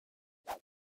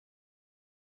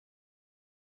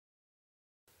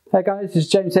Hey guys, this is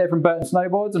James here from Burton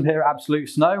Snowboards. I'm here at Absolute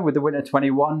Snow with the Winter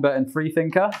 21 Burton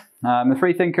Freethinker. The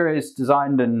Freethinker is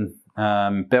designed and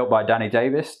built by Danny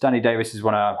Davis. Danny Davis is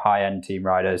one of our high-end team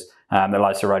riders that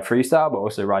likes to ride freestyle but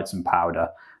also ride some powder.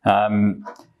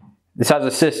 This has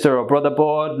a sister or brother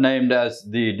board named as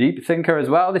the Deep Thinker as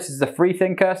well. This is the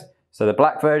Freethinker, so the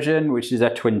black version, which is a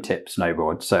twin tip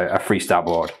snowboard, so a freestyle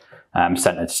board,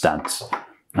 centered stance.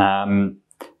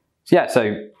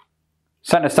 So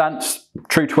center stance,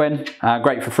 true twin,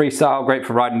 great for freestyle, great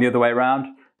for riding the other way around.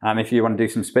 If you want to do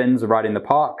some spins or ride in the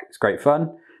park, it's great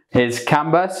fun. Here's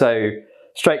camber, so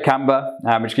straight camber,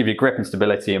 which gives you grip and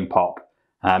stability and pop.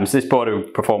 So this board will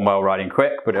perform well riding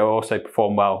quick, but it'll also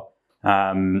perform well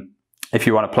if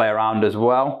you want to play around as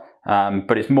well.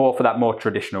 But it's more for that more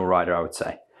traditional rider, I would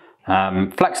say.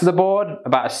 Flex of the board,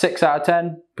 about a 6 out of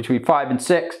 10, between 5 and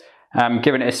 6,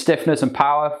 giving it a stiffness and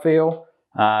power feel.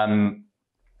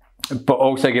 But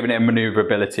also giving it a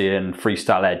maneuverability and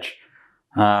freestyle edge.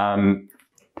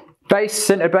 Bass,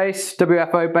 sintered bass,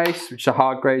 WFO bass, which is a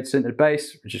hard grade sintered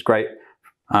bass, which is great.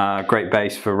 Great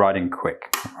bass for riding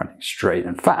quick, riding straight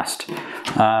and fast.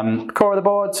 Core of the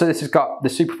board, so this has got the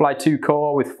Superfly 2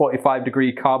 core with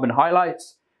 45-degree carbon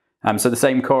highlights. So the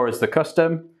same core as the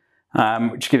custom,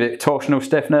 which gives it torsional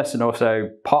stiffness and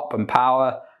also pop and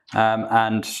power,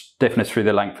 and stiffness through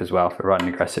the length as well for riding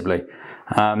aggressively.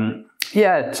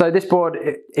 So this board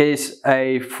is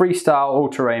a freestyle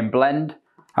all-terrain blend,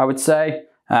 I would say,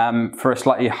 for a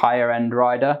slightly higher end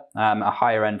rider, a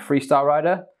higher end freestyle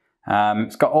rider.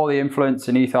 It's got all the influence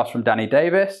and ethos from Danny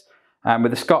Davis,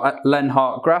 with the Scott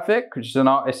Lenhart graphic, which is an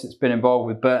artist that's been involved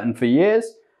with Burton for years,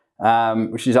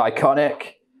 which is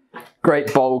iconic.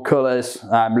 Great bold colours,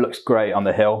 looks great on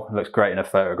the hill, looks great in a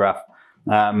photograph.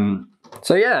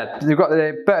 So yeah, we've got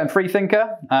the Burton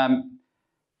Freethinker.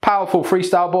 Powerful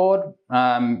freestyle board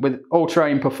with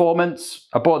all-terrain performance,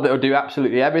 a board that will do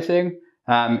absolutely everything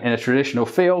in a traditional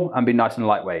feel and be nice and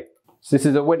lightweight. So this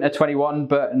is a Winter 21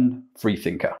 Burton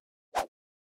Freethinker.